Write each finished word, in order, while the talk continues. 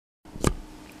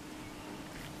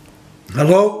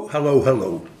Hello, hello,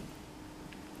 hello.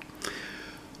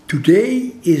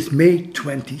 Today is May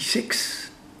 26,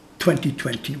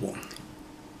 2021.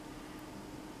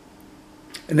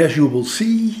 And as you will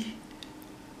see,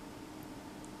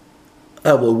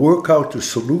 I will work out the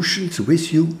solutions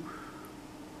with you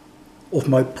of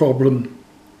my problem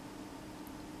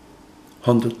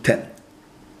 110.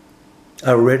 I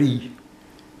already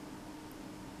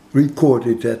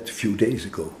recorded that a few days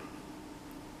ago.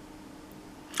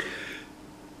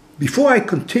 Before I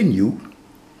continue,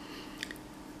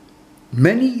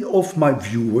 many of my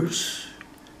viewers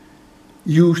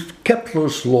used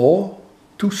Kepler's law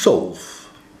to solve.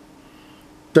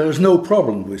 There is no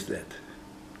problem with that.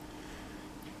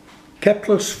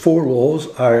 Kepler's 4 laws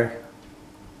are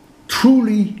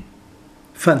truly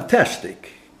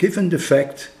fantastic, given the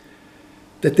fact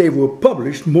that they were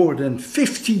published more than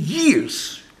 50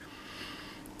 years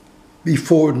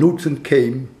before Newton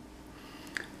came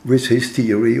with his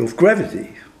theory of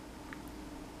gravity.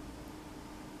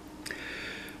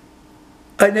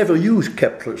 I never use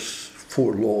Kepler's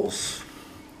 4 laws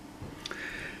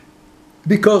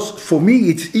because for me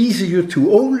it's easier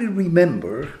to only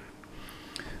remember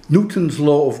Newton's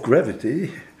law of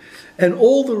gravity, and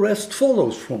all the rest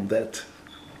follows from that.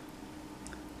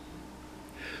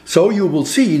 So you will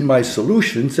see in my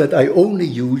solutions that I only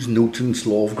use Newton's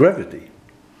law of gravity.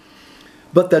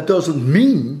 But that doesn't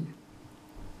mean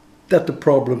that the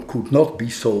problem could not be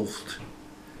solved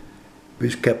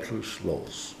with Kepler's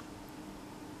laws.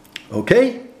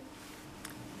 Okay?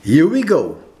 Here we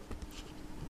go.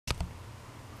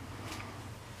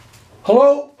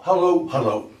 Hello, hello,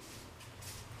 hello.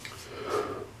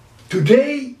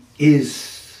 Today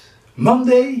is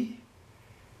Monday,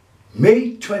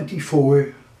 May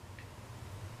 24,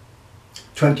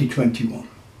 2021.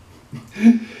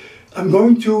 I'm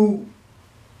going to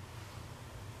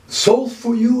solve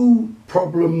for you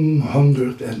problem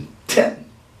 110.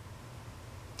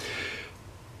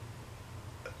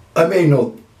 I may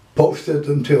not post it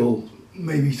until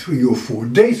maybe 3 or 4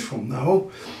 days from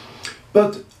now,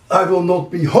 but I will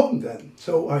not be home then,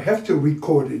 so I have to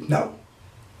record it now.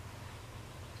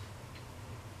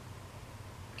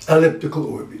 Elliptical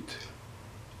orbit.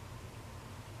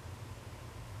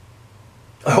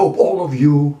 I hope all of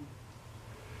you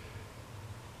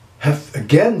have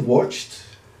again watched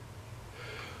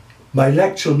my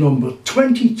lecture number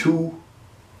 22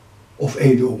 of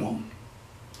 801.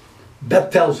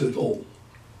 That tells it all.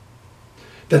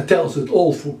 That tells it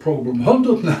all for problem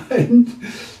 109,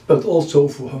 but also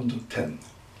for 110.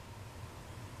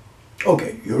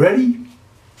 Okay, you ready?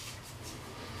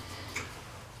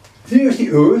 Here's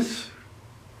the Earth,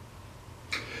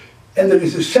 and there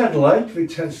is a satellite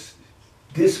which has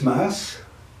this mass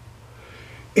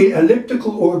in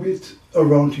elliptical orbit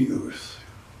around the Earth.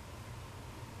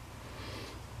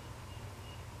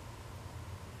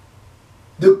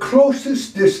 The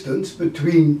closest distance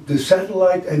between the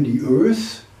satellite and the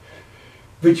Earth,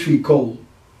 which we call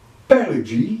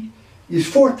perigee, is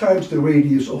 4 times the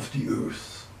radius of the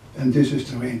Earth. And this is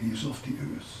the radius of the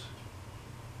Earth.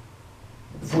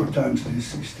 4 times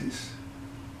this is this.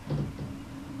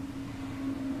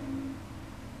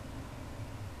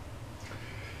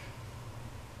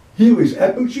 Here is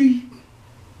apogee,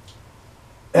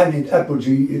 and in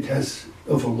apogee it has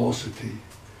a velocity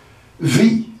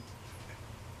v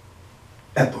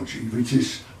apogee, which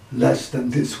is less than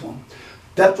this one.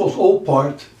 That was all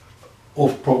part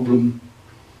of problem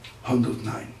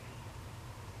 109.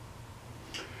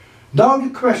 Now the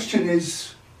question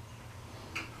is,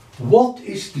 what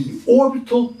is the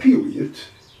orbital period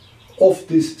of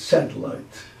this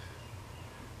satellite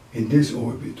in this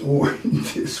orbit, or in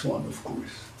this one, of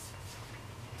course?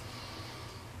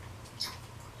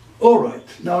 All right,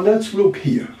 now let's look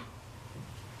here.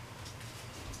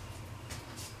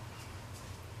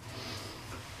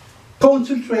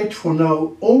 Concentrate for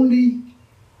now only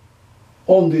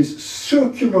on this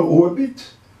circular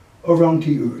orbit around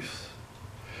the Earth.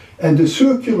 And the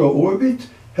circular orbit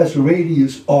has a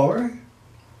radius r.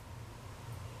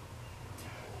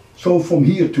 So from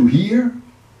here to here,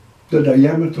 the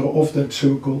diameter of that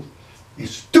circle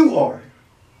is 2r.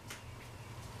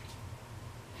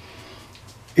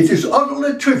 It is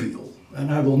utterly trivial,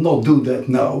 and I will not do that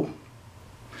now.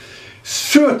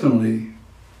 Certainly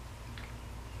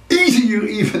easier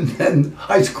even than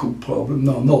high school problem.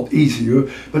 No, not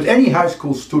easier, but any high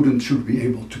school student should be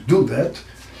able to do that.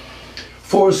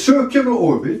 For a circular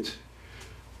orbit,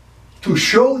 to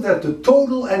show that the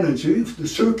total energy of the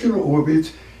circular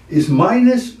orbit is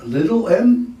minus little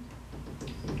m,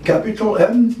 capital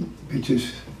M, which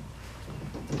is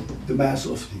the mass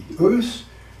of the Earth,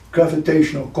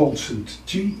 gravitational constant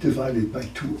g divided by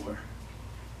 2r.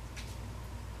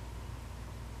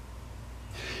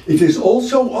 It is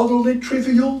also utterly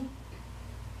trivial,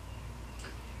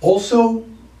 also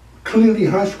clearly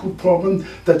high school problem,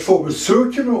 that for a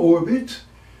circular orbit,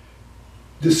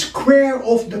 the square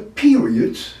of the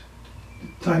period,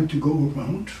 the time to go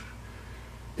around,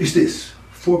 is this,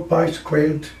 4 pi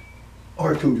squared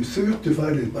r to the third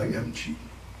divided by mg.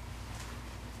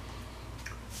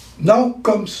 Now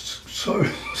comes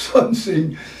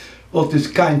something what is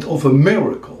kind of a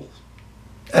miracle,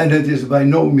 and it is by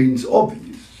no means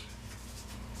obvious.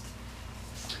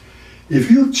 If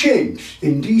you change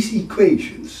in these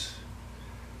equations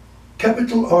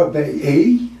capital R by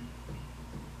A,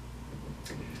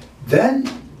 then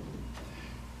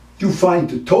you find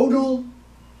the total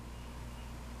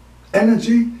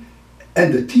energy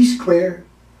and the t square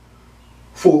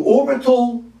for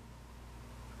orbital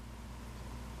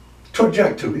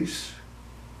trajectories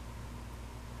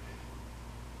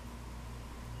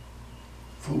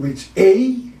for which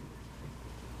A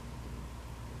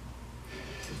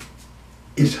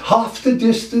is half the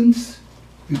distance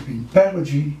between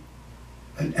perigee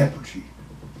and apogee.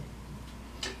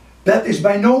 That is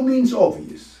by no means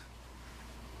obvious.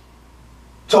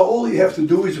 So all you have to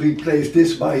do is replace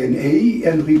this by an A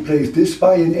and replace this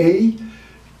by an A,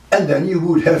 and then you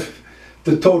would have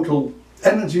the total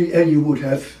energy and you would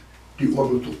have the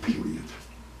orbital period.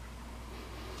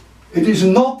 It is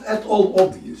not at all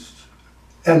obvious,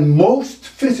 and most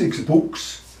physics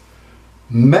books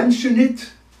mention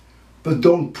it but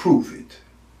don't prove it.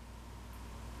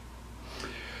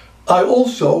 I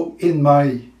also, in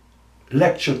my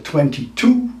lecture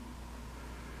 22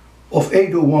 of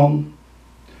 801,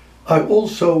 I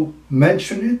also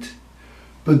mention it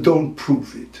but don't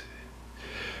prove it.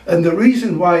 And the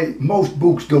reason why most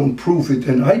books don't prove it,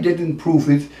 and I didn't prove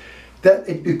it, that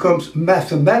it becomes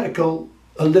mathematical,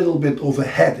 a little bit of a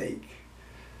headache.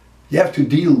 You have to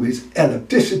deal with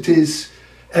ellipticities,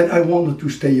 and I wanted to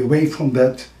stay away from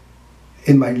that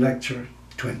in my lecture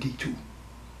 22.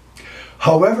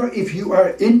 However, if you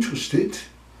are interested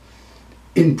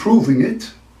in proving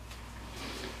it,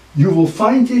 you will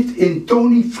find it in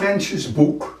Tony French's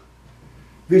book,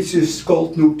 which is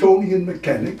called Newtonian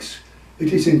Mechanics.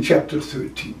 It is in chapter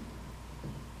 13.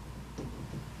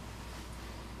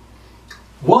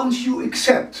 Once you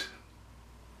accept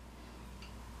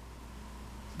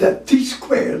that t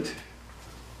squared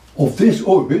of this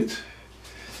orbit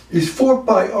is 4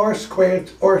 pi r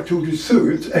squared r to the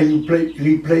third, and you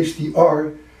replace the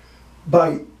r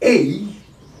by a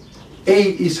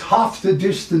is half the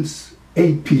distance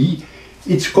ap,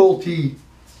 it's called the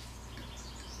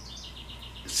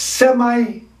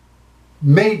semi-major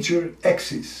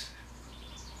axis.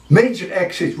 Major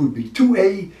axis would be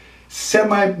 2a,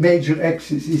 semi-major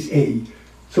axis is a.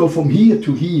 So from here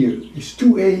to here is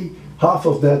 2a, half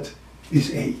of that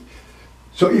is a.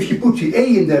 So if you put the a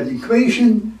in that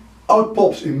equation, out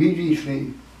pops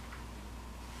immediately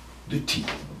the t.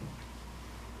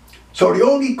 So the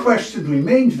only question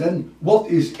remains then, what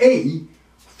is a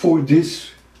for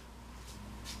this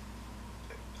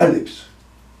ellipse?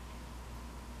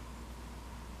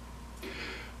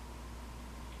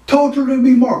 Totally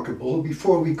remarkable,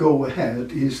 before we go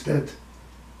ahead, is that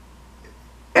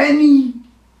any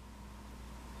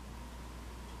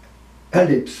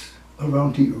ellipse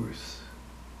around the Earth,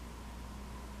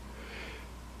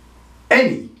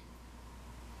 any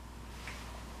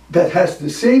that has the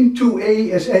same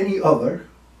 2a as any other,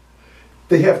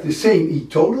 they have the same E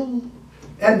total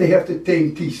and they have the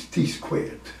same t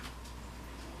squared.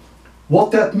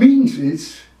 What that means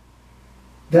is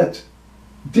that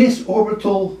this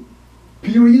orbital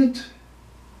period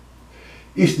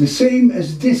is the same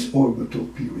as this orbital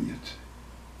period.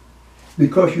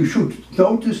 Because you should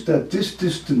notice that this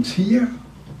distance here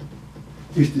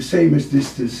is the same as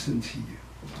this distance here.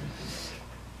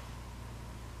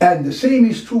 And the same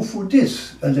is true for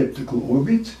this elliptical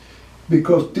orbit,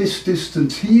 because this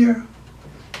distance here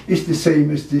is the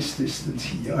same as this distance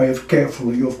here. I have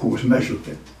carefully, of course, measured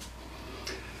it.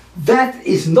 That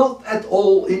is not at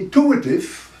all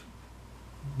intuitive,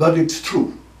 but it's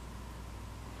true.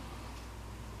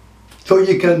 So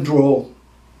you can draw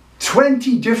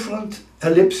 20 different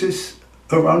ellipses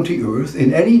around the Earth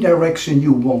in any direction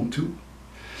you want to.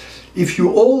 If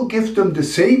you all give them the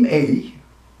same A,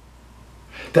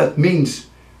 that means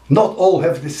not all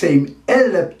have the same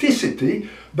ellipticity,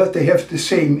 but they have the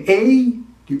same A,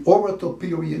 the orbital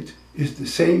period is the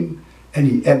same,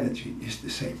 and the energy is the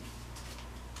same.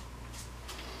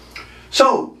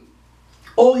 So,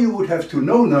 all you would have to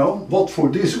know now, what for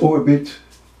this orbit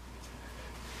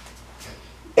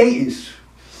A is.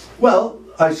 Well,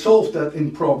 I solved that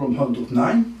in problem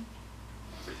 109.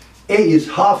 A is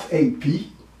half AP,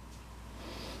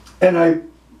 and I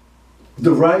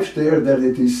derived there that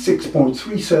it is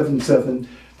 6.377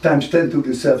 times 10 to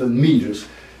the 7 meters.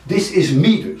 This is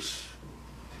meters.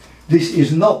 This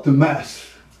is not the mass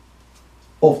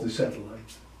of the satellite.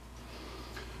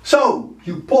 So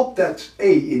you pop that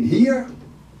A in here,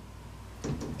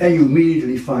 and you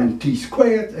immediately find t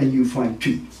squared, and you find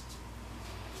t.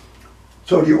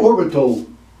 So the orbital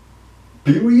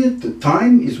period, the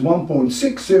time, is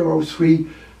 1.603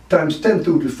 times 10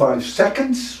 to the 5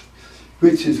 seconds,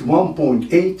 which is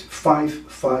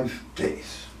 1.855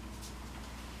 days.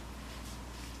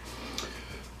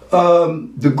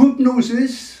 The good news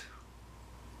is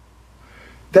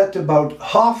that about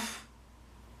half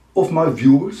of my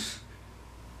viewers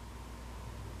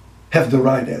have the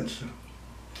right answer,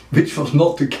 which was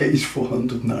not the case for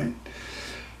 109.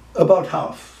 About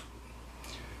half.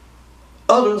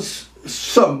 Others,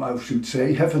 some I should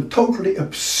say, have a totally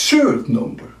absurd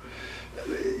number.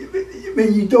 I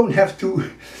mean, you don't have to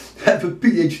have a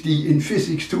PhD in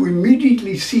physics to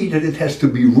immediately see that it has to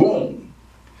be wrong.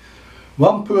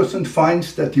 One person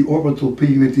finds that the orbital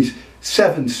period is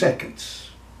 7 seconds.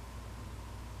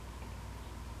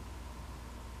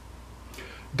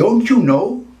 Don't you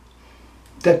know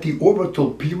that the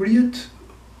orbital period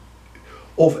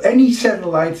of any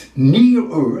satellite near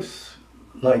Earth,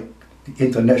 like the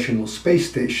International Space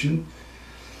Station,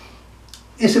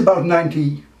 is about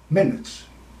 90 minutes?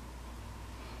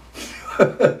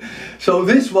 So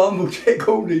this one would take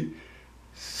only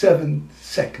 7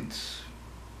 seconds.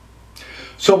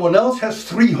 Someone else has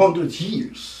 300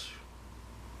 years.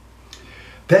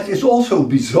 That is also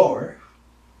bizarre,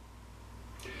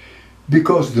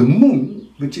 because the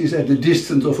moon, which is at a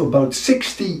distance of about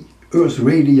 60 Earth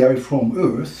radii from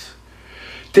Earth,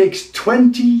 takes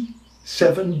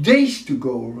 27 days to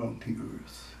go around the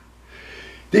Earth.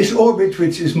 This orbit,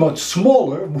 which is much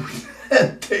smaller, would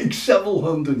take several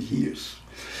hundred years.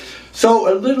 So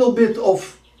a little bit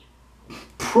of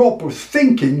proper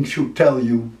thinking should tell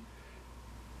you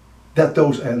that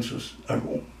those answers are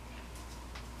wrong.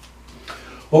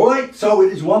 Alright, so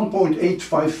it is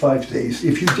 1.855 days.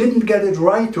 If you didn't get it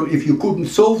right, or if you couldn't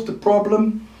solve the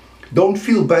problem, don't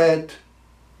feel bad.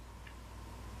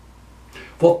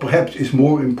 What perhaps is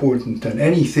more important than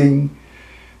anything,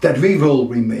 that we will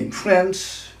remain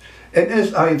friends. And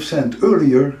as I have said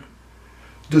earlier,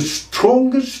 the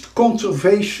strongest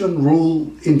conservation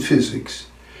rule in physics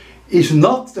is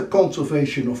not the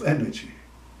conservation of energy,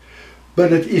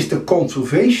 but it is the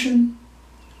conservation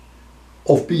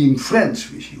of being friends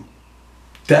with you.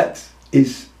 That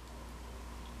is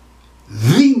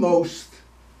the most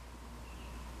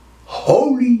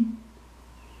holy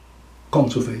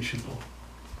conservation law.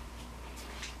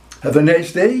 Have a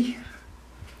nice day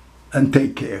and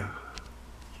take care.